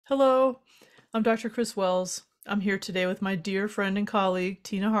Hello, I'm Dr. Chris Wells. I'm here today with my dear friend and colleague,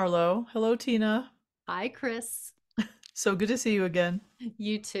 Tina Harlow. Hello, Tina. Hi, Chris. So good to see you again.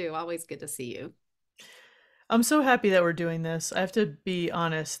 You too. Always good to see you. I'm so happy that we're doing this. I have to be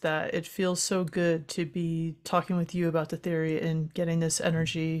honest that it feels so good to be talking with you about the theory and getting this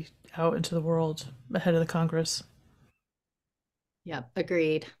energy out into the world ahead of the Congress. Yep,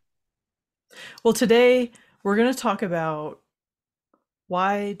 agreed. Well, today we're going to talk about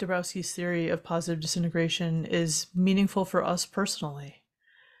why Dabrowski's theory of positive disintegration is meaningful for us personally.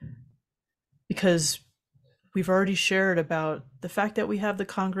 Because we've already shared about the fact that we have the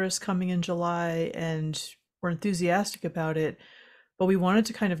Congress coming in July and we're enthusiastic about it, but we wanted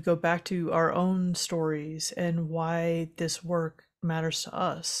to kind of go back to our own stories and why this work matters to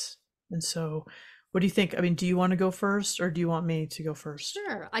us. And so, what do you think? I mean, do you want to go first or do you want me to go first?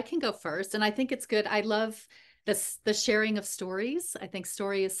 Sure, I can go first. And I think it's good. I love the sharing of stories. I think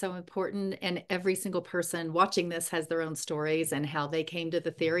story is so important. And every single person watching this has their own stories and how they came to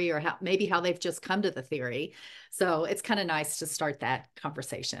the theory or how maybe how they've just come to the theory. So it's kind of nice to start that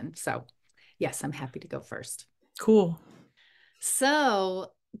conversation. So yes, I'm happy to go first. Cool.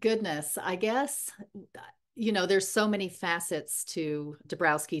 So goodness, I guess there's so many facets to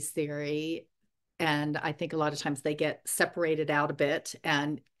Dabrowski's theory. And I think a lot of times they get separated out a bit.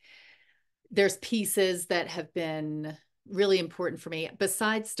 And there's pieces that have been really important for me.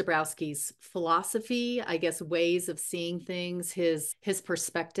 Besides Dabrowski's philosophy, I guess ways of seeing things, his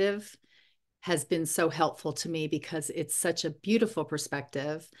perspective has been so helpful to me because it's such a beautiful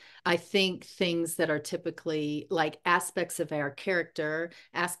perspective. I think things that are typically like aspects of our character,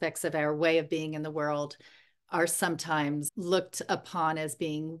 aspects of our way of being in the world are sometimes looked upon as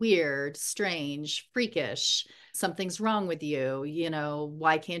being weird, strange, freakish. Something's wrong with you.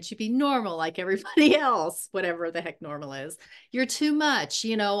 Why can't you be normal like everybody else? Whatever the heck normal is. You're too much,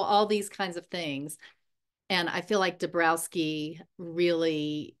 all these kinds of things. And I feel like Dabrowski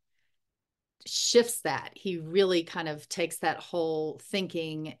really shifts that. He really kind of takes that whole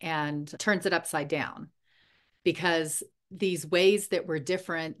thinking and turns it upside down because these ways that we're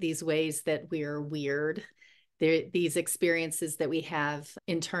different, these ways that we're weird, these experiences that we have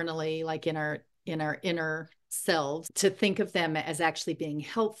internally, like in our inner selves, to think of them as actually being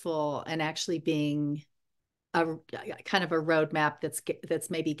helpful and actually being a kind of a roadmap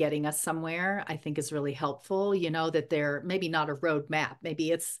that's maybe getting us somewhere, I think is really helpful. That they're maybe not a roadmap, maybe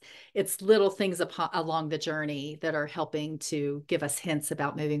it's little things along the journey that are helping to give us hints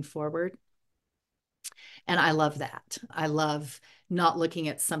about moving forward. And I love that. I love not looking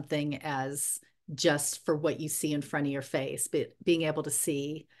at something as just for what you see in front of your face, but being able to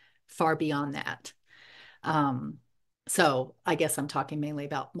see far beyond that. Um, so I guess I'm talking mainly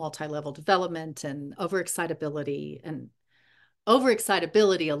about multi-level development and overexcitability. And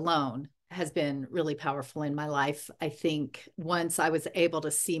overexcitability alone has been really powerful in my life. I think once I was able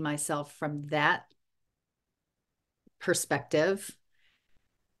to see myself from that perspective,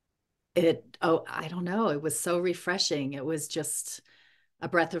 I don't know, it was so refreshing. It was just a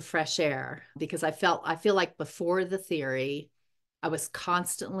breath of fresh air because I feel like before the theory, I was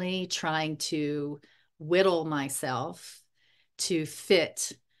constantly trying to whittle myself to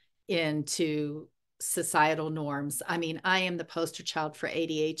fit into societal norms. I mean, I am the poster child for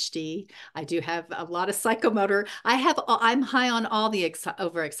ADHD. I do have a lot of psychomotor. I'm high on all the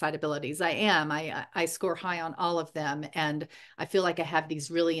overexcitabilities. I am. I score high on all of them, and I feel like I have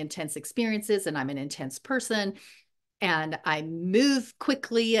these really intense experiences, and I'm an intense person and I move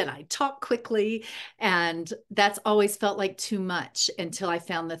quickly and I talk quickly. And that's always felt like too much until I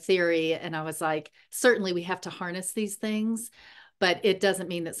found the theory. And I was like, certainly we have to harness these things, but it doesn't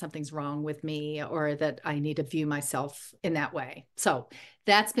mean that something's wrong with me or that I need to view myself in that way. So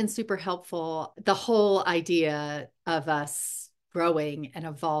that's been super helpful. The whole idea of us growing and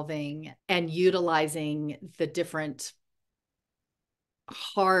evolving and utilizing the different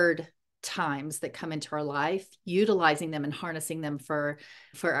hard times that come into our life, utilizing them and harnessing them for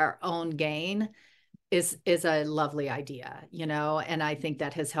our own gain is a lovely idea, and I think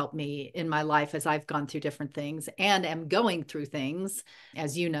that has helped me in my life as I've gone through different things and am going through things.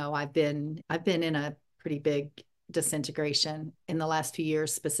 As you know, I've been in a pretty big disintegration in the last few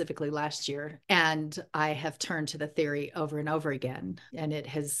years, specifically last year, and I have turned to the theory over and over again, and it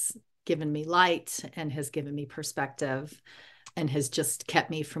has given me light and has given me perspective and has just kept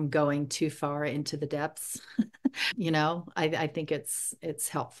me from going too far into the depths. I think it's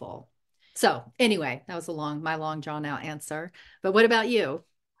helpful. So anyway, that was my long drawn out answer. But what about you?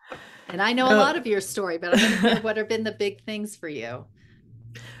 And I know a lot Uh, of your story, but I want to hear what have been the big things for you.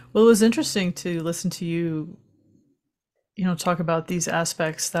 well, it was interesting to listen to you talk about these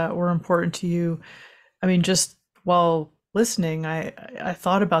aspects that were important to you. I mean, just while listening, I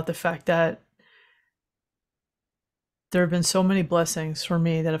thought about the fact that there have been so many blessings for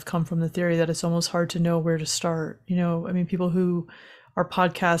me that have come from the theory that it's almost hard to know where to start. I mean, people who are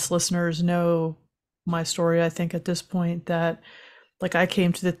podcast listeners know my story, I think, at this point, that like I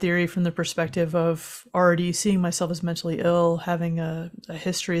came to the theory from the perspective of already seeing myself as mentally ill, having a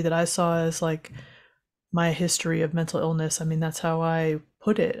history that I saw as like my history of mental illness. I mean, that's how I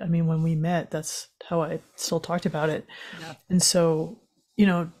put it. I mean, when we met, that's how I still talked about it. Yeah. And so, you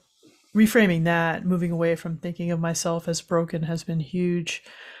know, reframing that, moving away from thinking of myself as broken has been huge.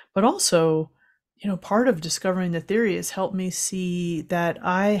 But also, part of discovering the theory has helped me see that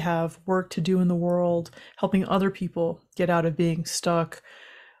I have work to do in the world, helping other people get out of being stuck,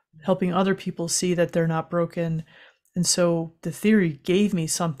 helping other people see that they're not broken. And so the theory gave me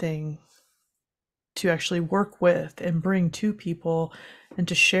something to actually work with and bring to people and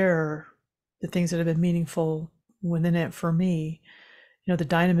to share the things that have been meaningful within it for me. The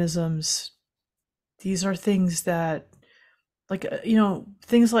dynamisms, these are things that, like,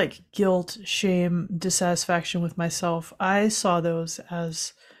 things like guilt, shame, dissatisfaction with myself, I saw those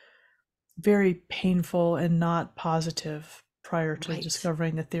as very painful and not positive prior to Right.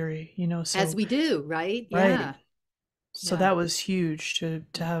 discovering the theory, As so we do, right? right. Yeah. So Yeah. that was huge to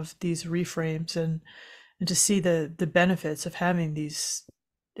have these reframes and to see the benefits of having these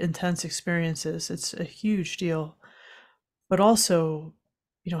intense experiences. It's a huge deal. But also,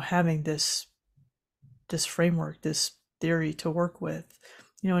 having this framework, this theory to work with.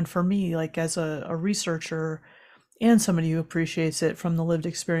 And for me, like as a researcher and somebody who appreciates it from the lived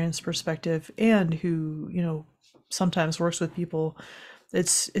experience perspective and who, sometimes works with people,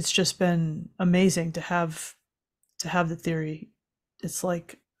 it's just been amazing to have the theory. It's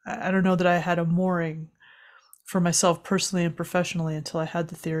like I don't know that I had a mooring for myself personally and professionally until I had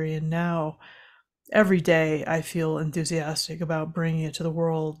the theory, and now every day I feel enthusiastic about bringing it to the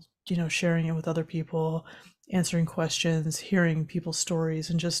world, sharing it with other people, answering questions, hearing people's stories,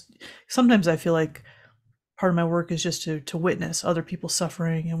 and just sometimes I feel like part of my work is just to witness other people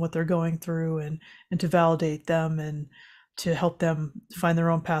suffering and what they're going through, and to validate them and to help them find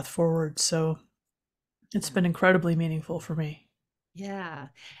their own path forward. So it's Yeah. been incredibly meaningful for me. Yeah.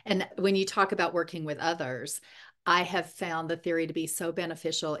 And when you talk about working with others, I have found the theory to be so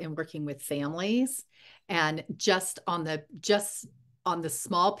beneficial in working with families and just on the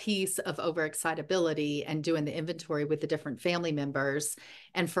small piece of overexcitability and doing the inventory with the different family members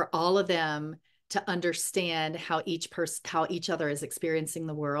and for all of them to understand how each other is experiencing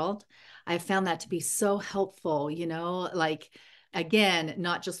the world. I have found that to be so helpful, like again,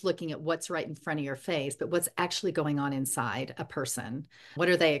 not just looking at what's right in front of your face, but what's actually going on inside a person. What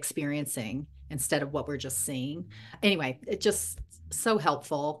are they experiencing instead of what we're just seeing? Anyway, it just so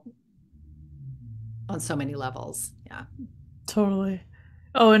helpful on so many levels. Yeah. Totally.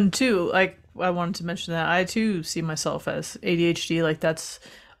 Oh, and two, like I wanted to mention that I too see myself as ADHD. Like that's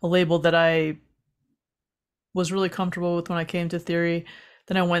a label that I was really comfortable with when I came to theory.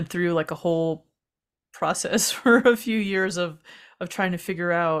 Then I went through like a whole process for a few years of trying to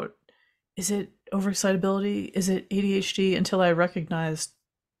figure out, is it overexcitability? Is it ADHD? Until I recognized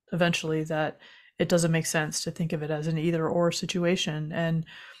eventually that it doesn't make sense to think of it as an either or situation. And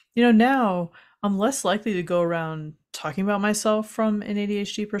now I'm less likely to go around talking about myself from an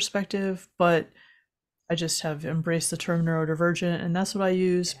ADHD perspective, but I just have embraced the term neurodivergent, and that's what I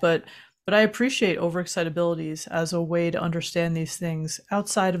use. But I appreciate overexcitabilities as a way to understand these things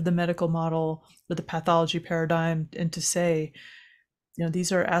outside of the medical model or the pathology paradigm, and to say,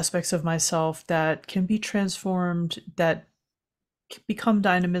 these are aspects of myself that can be transformed, that become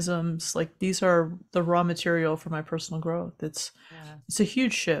dynamisms. Like these are the raw material for my personal growth. Yeah. It's a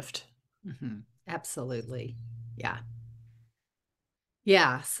huge shift. Absolutely. Yeah.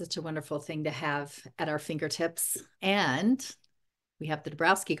 Yeah. Such a wonderful thing to have at our fingertips. And we have the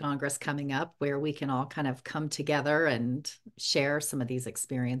Dabrowski Congress coming up where we can all kind of come together and share some of these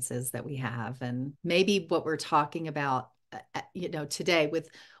experiences that we have. And maybe what we're talking about, today with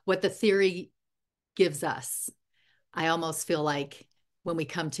what the theory gives us. I almost feel like when we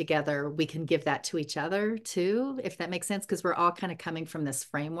come together, we can give that to each other too, if that makes sense, because we're all kind of coming from this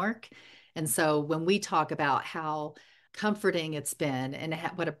framework. And so when we talk about how comforting it's been and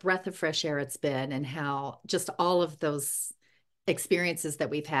what a breath of fresh air it's been, and how just all of those experiences that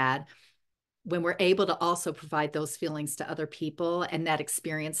we've had, when we're able to also provide those feelings to other people and that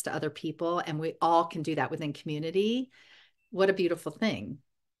experience to other people, and we all can do that within community, what a beautiful thing.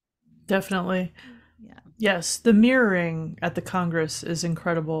 Definitely. Yeah. Yes, the mirroring at the Congress is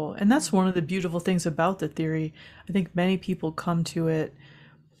incredible. And that's one of the beautiful things about the theory. I think many people come to it,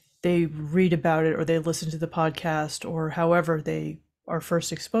 they read about it or they listen to the podcast or however they are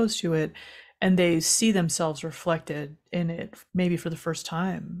first exposed to it, and they see themselves reflected in it maybe for the first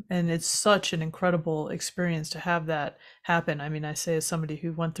time. And it's such an incredible experience to have that happen. I mean, I say as somebody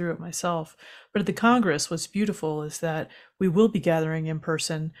who went through it myself. But at the Congress, what's beautiful is that we will be gathering in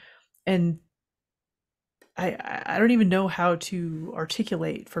person, and I don't even know how to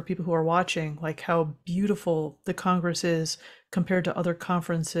articulate for people who are watching like how beautiful the Congress is compared to other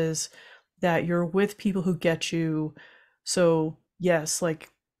conferences, that you're with people who get you. So yes, like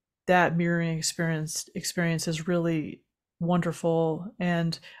that mirroring experience is really wonderful.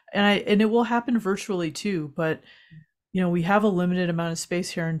 And it will happen virtually too, but we have a limited amount of space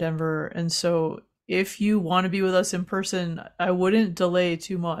here in Denver. And so if you want to be with us in person, I wouldn't delay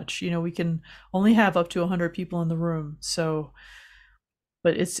too much. We can only have up to 100 people in the room. So,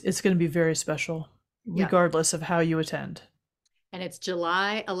 but it's going to be very special Yeah. regardless of how you attend. And it's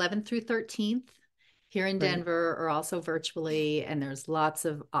July 11th through 13th here in Right. Denver, or also virtually. And there's lots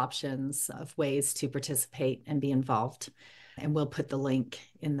of options of ways to participate and be involved. And we'll put the link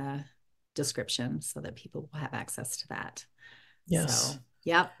in the description so that people will have access to that. Yes. So,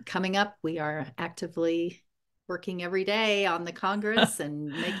 yeah, coming up, we are actively working every day on the Congress and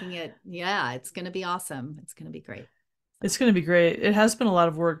making it, yeah, it's going to be awesome. It's going to be great. It's going to be great. It has been a lot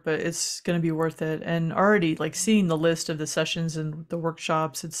of work, but it's going to be worth it. And already like seeing the list of the sessions and the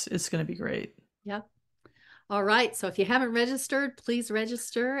workshops, it's going to be great. Yep. All right. So if you haven't registered, please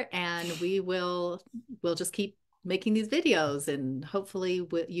register, and we'll just keep making these videos, and hopefully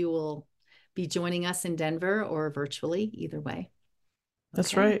you will be joining us in Denver or virtually, either way.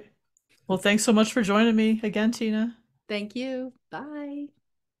 That's Okay. right. Well, thanks so much for joining me again, Tina. Thank you. Bye.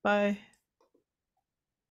 Bye.